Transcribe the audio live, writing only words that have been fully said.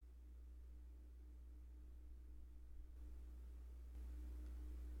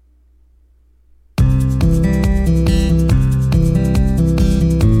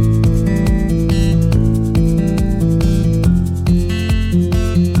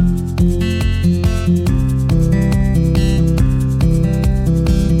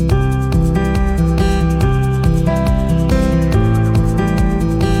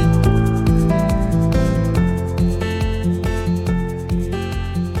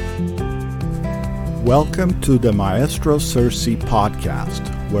Welcome to the Maestro Sersea podcast,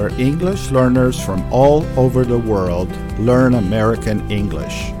 where English learners from all over the world learn American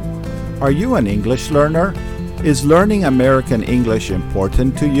English. Are you an English learner? Is learning American English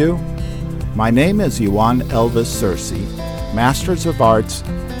important to you? My name is Iwan Elvis Sersea, Masters of Arts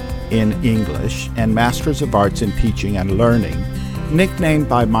in English and Masters of Arts in Teaching and Learning, nicknamed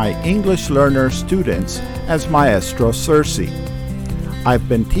by my English learner students as Maestro Sersea. I've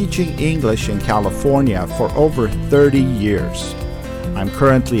been teaching English in California for over 30 years. I'm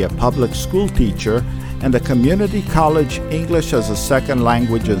currently a public school teacher and a community college English as a second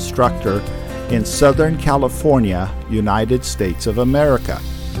language instructor in Southern California, United States of America.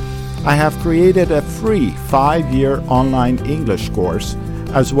 I have created a free 5-year online English course,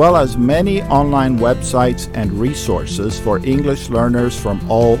 as well as many online websites and resources for English learners from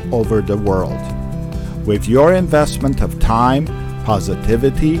all over the world. With your investment of time,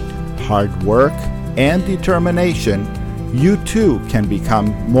 positivity, hard work, and determination, you too can become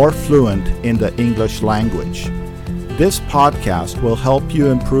more fluent in the English language. This podcast will help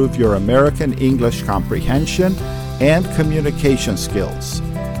you improve your American English comprehension and communication skills.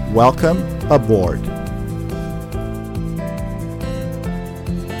 Welcome aboard.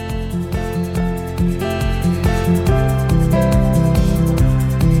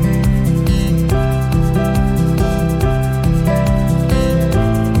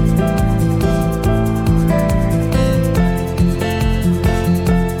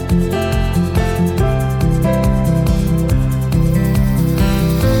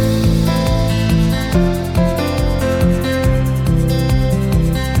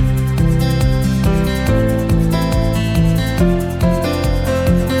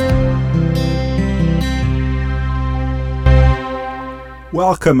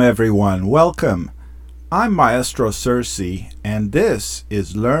 Welcome everyone, welcome. I'm Maestro Sersea and this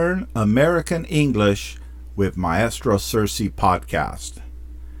is Learn American English with Maestro Sersea podcast.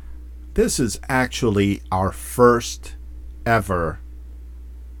 This is actually our first ever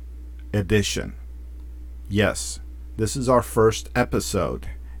edition. Yes, this is our first episode,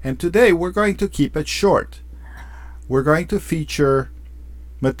 and today we're going to keep it short. We're going to feature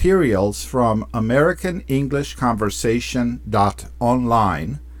materials from American English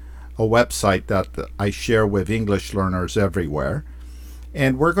Conversation.online, a website that I share with English learners everywhere.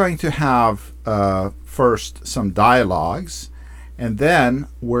 And we're going to have first some dialogues, and then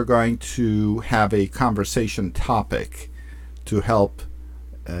we're going to have a conversation topic to help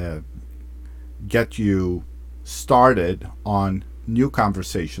get you started on new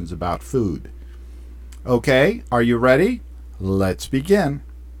conversations about food. Okay, are you ready? Let's begin.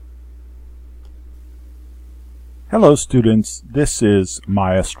 Hello students, this is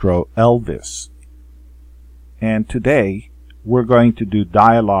Maestro Elvis, and today we're going to do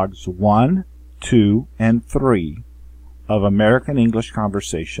dialogues 1, 2, and 3 of American English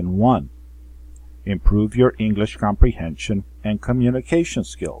Conversation 1. Improve your English comprehension and communication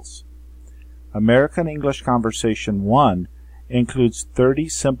skills. American English Conversation 1 includes 30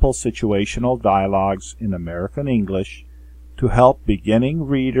 simple situational dialogues in American English to help beginning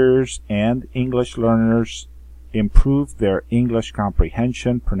readers and English learners improve their English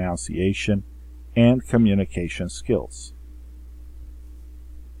comprehension, pronunciation, and communication skills.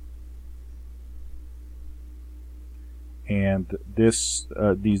 And these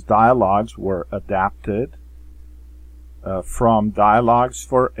dialogues were adapted from Dialogues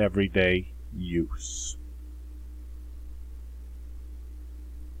for Everyday Use.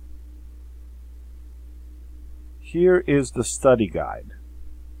 Here is the study guide.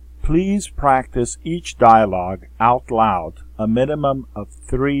 Please practice each dialogue out loud a minimum of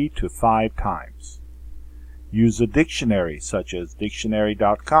 3 to 5 times. Use a dictionary such as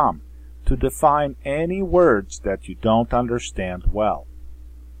dictionary.com to define any words that you don't understand well.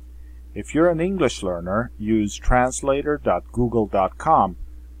 If you're an English learner, use translator.google.com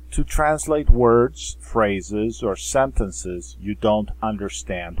to translate words, phrases, or sentences you don't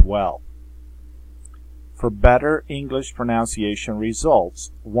understand well. For better English pronunciation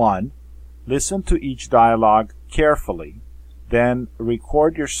results, 1. Listen to each dialogue carefully, then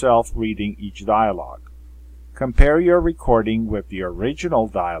record yourself reading each dialogue. Compare your recording with the original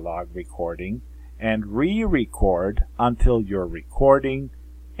dialogue recording and re-record until your recording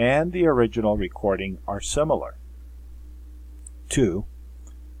and the original recording are similar. 2.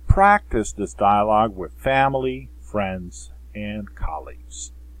 Practice this dialogue with family, friends, and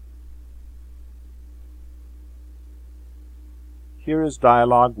colleagues. Here is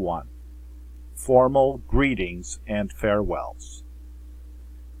Dialogue 1. Formal greetings and farewells.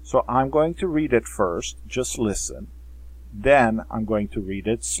 So I'm going to read it first, just listen. Then I'm going to read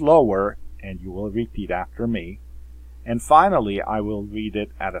it slower and you will repeat after me. And finally, I will read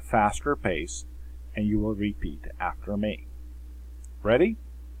it at a faster pace, and you will repeat after me. Ready?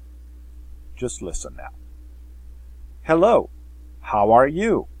 Just listen now. Hello, how are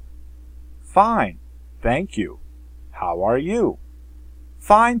you? Fine, thank you. How are you?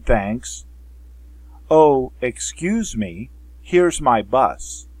 Fine, thanks. Oh, excuse me, here's my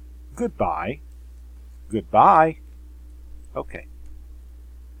bus. Goodbye. Goodbye. Okay.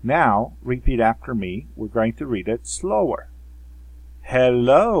 Now, repeat after me. We're going to read it slower.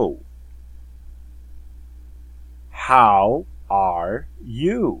 Hello. How are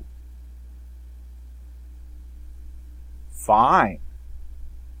you? Fine.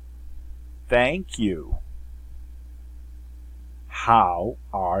 Thank you. How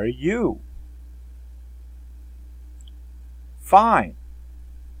are you? Fine.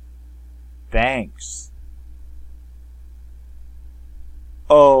 Thanks.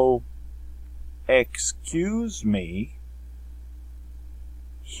 Oh, excuse me.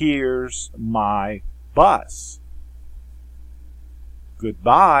 Here's my bus.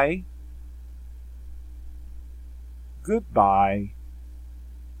 Goodbye. Goodbye.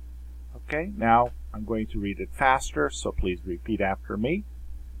 Okay, now I'm going to read it faster, so please repeat after me.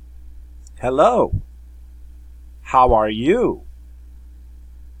 Hello. How are you?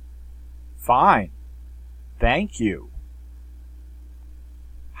 Fine. Thank you.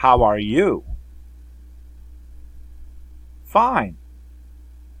 How are you? Fine.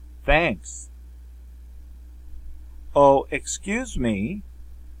 Thanks. Oh, excuse me.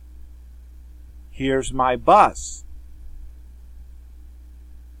 Here's my bus.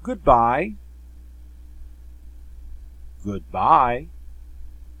 Goodbye. Goodbye.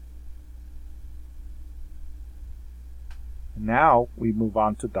 Now we move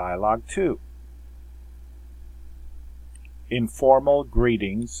on to dialogue 2. Informal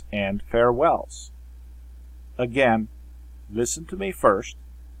greetings and farewells. Again, listen to me first.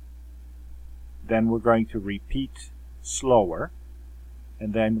 Then we're going to repeat slower.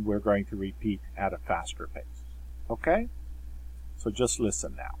 And then we're going to repeat at a faster pace. Okay? So just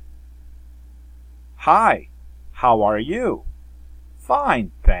listen now. Hi, how are you?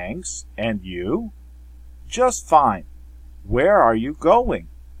 Fine, thanks. And you? Just fine. Where are you going?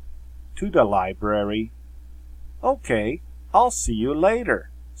 To the library. Okay, I'll see you later.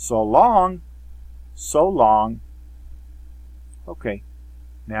 So long. So long. Okay,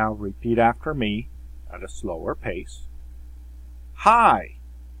 now repeat after me at a slower pace. Hi.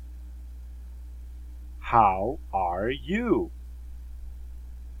 How are you?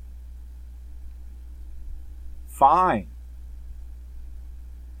 Fine.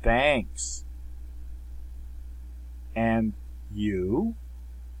 Thanks. And you?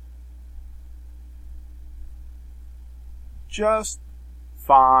 Just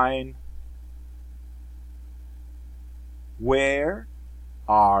fine. Where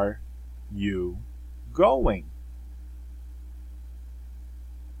are you going?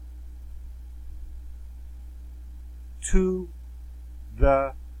 To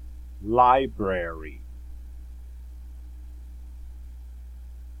the library.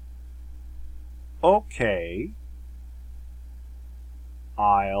 Okay,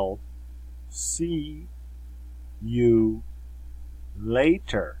 I'll see you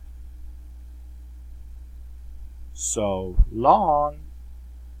later. So long.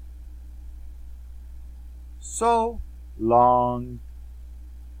 So long.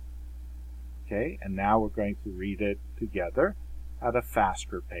 Okay, and now we're going to read it together at a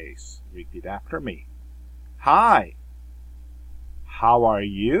faster pace. Repeat after me. Hi. How are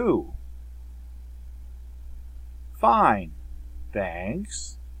you? Fine,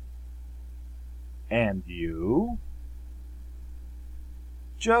 thanks. And you?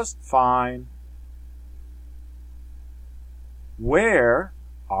 Just fine. Where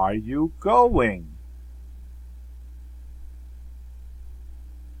are you going?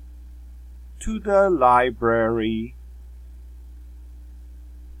 To the library.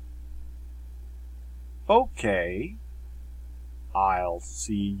 Okay, I'll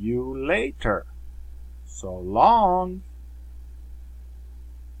see you later. So long.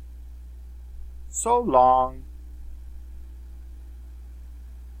 So long.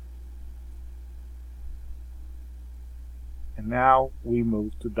 And now we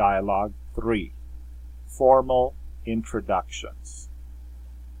move to dialogue 3, formal introductions.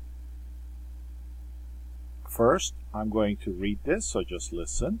 First, I'm going to read this, so just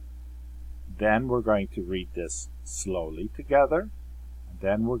listen. Then we're going to read this slowly together. And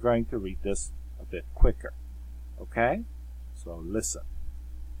then we're going to read this a bit quicker. Okay? So listen.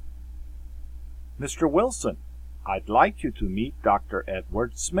 Mr. Wilson, I'd like you to meet Dr.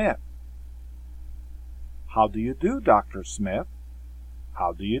 Edward Smith. How do you do, Dr. Smith?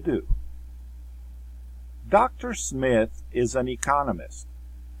 How do you do? Dr. Smith is an economist.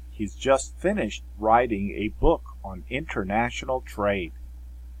 He's just finished writing a book on international trade.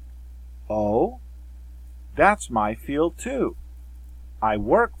 Oh, that's my field too. I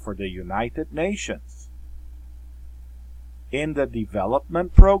work for the United Nations. In the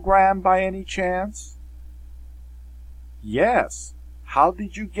development program by any chance? Yes. How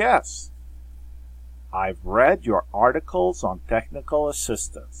did you guess? I've read your articles on technical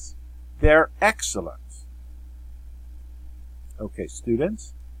assistance. They're excellent. Okay,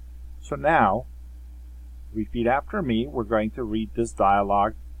 students. So now, repeat after me. We're going to read this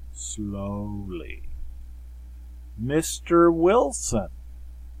dialogue slowly. Mr. Wilson,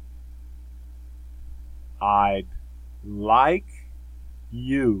 I'd like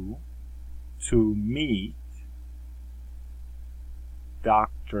you to meet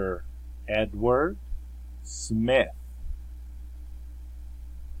Dr. Edward Smith.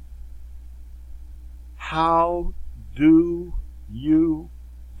 How do you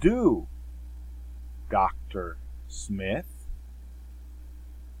do, Dr. Smith?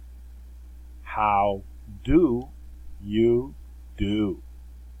 How do you do?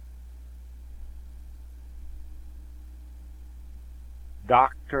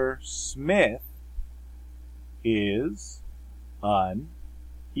 Dr. Smith is an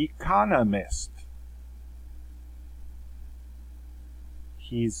economist.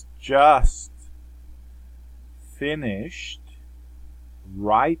 He's just finished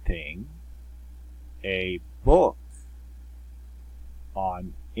writing a book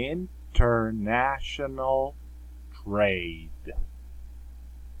on international trade.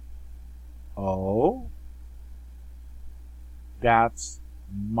 Oh, that's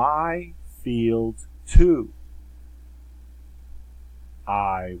my field too.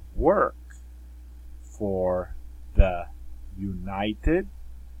 I work for the United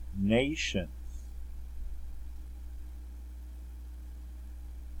Nations.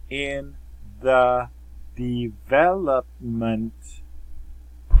 In the development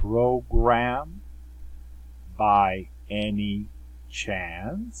program by any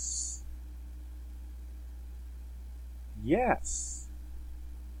chance? Yes.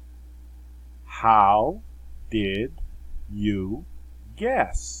 How did you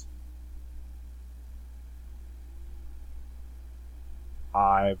guess?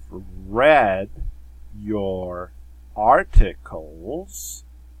 I've read your articles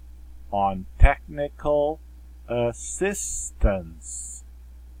on technical assistance.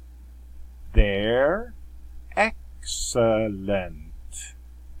 They're excellent.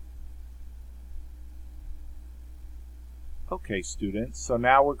 Okay, students, so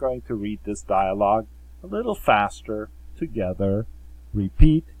now we're going to read this dialogue a little faster together.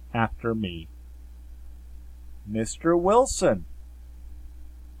 Repeat after me. Mr. Wilson,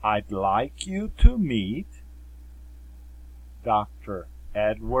 I'd like you to meet Dr.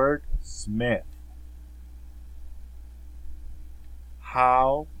 Edward Smith.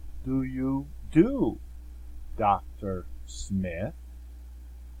 How do you do, Dr. Smith?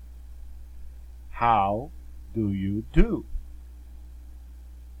 How do you do?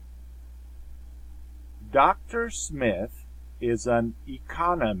 Dr. Smith is an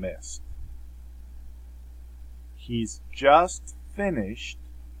economist. He's just finished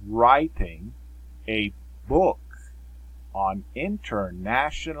writing a book on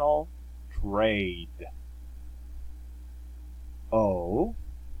international trade. Oh,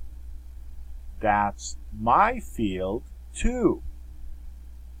 that's my field too.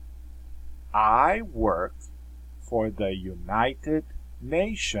 I work for the United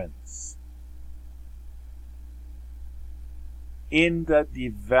Nations. In the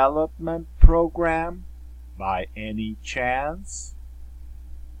development program by any chance?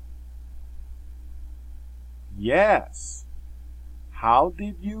 Yes. How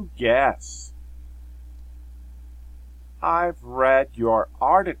did you guess? I've read your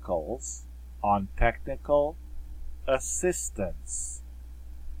articles on technical assistance.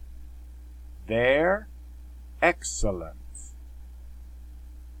 They're excellent.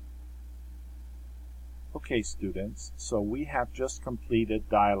 Okay, students, so we have just completed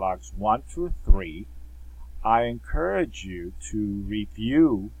dialogues 1 through 3. I encourage you to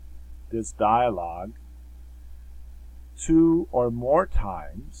review this dialogue 2 or more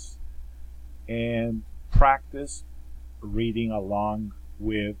times and practice reading along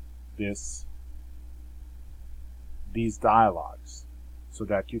with these dialogues so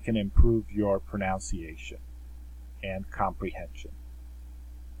that you can improve your pronunciation and comprehension.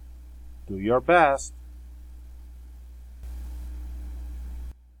 Do your best.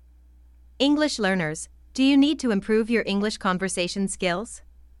 English learners, Do you need to improve your English conversation skills?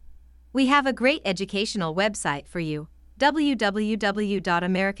 We have a great educational website for you,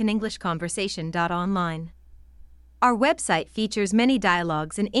 www.americanenglishconversation.online. Our website features many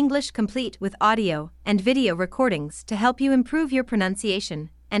dialogues in English complete with audio and video recordings to help you improve your pronunciation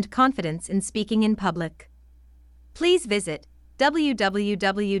and confidence in speaking in public. Please visit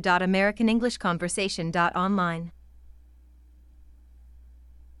www.americanenglishconversation.online.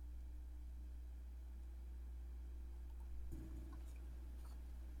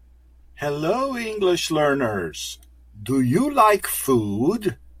 Hello, English learners. Do you like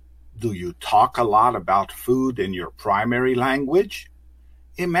food? Do you talk a lot about food in your primary language?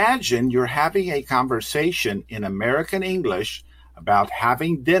 Imagine you're having a conversation in American English about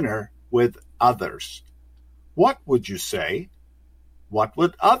having dinner with others. What would you say? What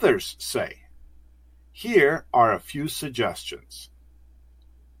would others say? Here are a few suggestions.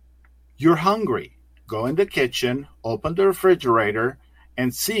 You're hungry. Go in the kitchen, open the refrigerator,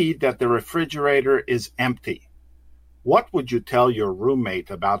 and see that the refrigerator is empty. What would you tell your roommate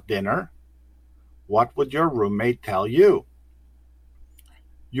about dinner? What would your roommate tell you?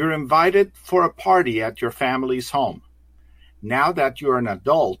 You're invited for a party at your family's home. Now that you're an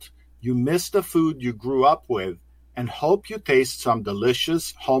adult, you miss the food you grew up with and hope you taste some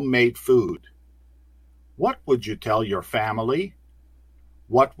delicious homemade food. What would you tell your family?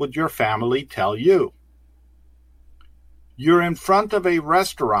 What would your family tell you? You're in front of a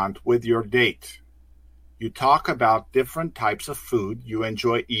restaurant with your date. You talk about different types of food you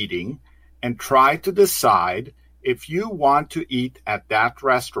enjoy eating and try to decide if you want to eat at that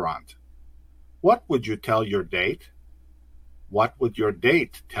restaurant. What would you tell your date? What would your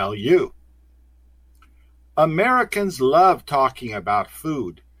date tell you? Americans love talking about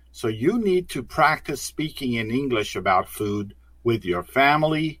food, so you need to practice speaking in English about food with your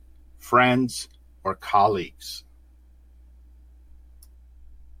family, friends, or colleagues.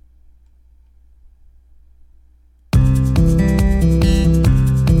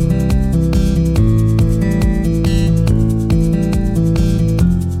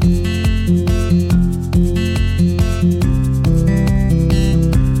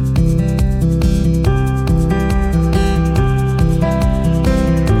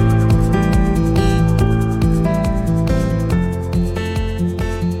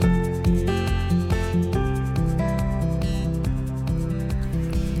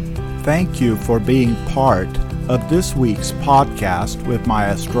 Thank you for being part of this week's podcast with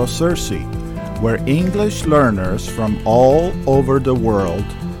Maestro Sersea, where English learners from all over the world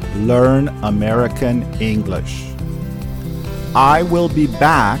learn American English. I will be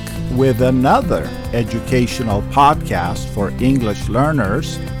back with another educational podcast for English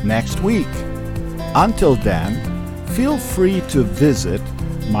learners next week. Until then, feel free to visit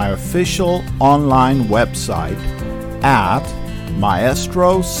my official online website at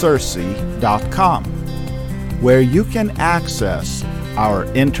maestrosersea.com, where you can access our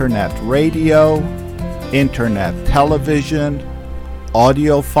internet radio, internet television,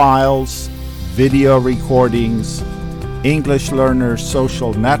 audio files, video recordings, English Learners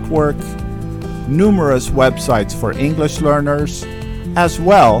Social Network, numerous websites for English learners, as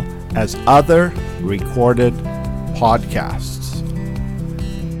well as other recorded podcasts.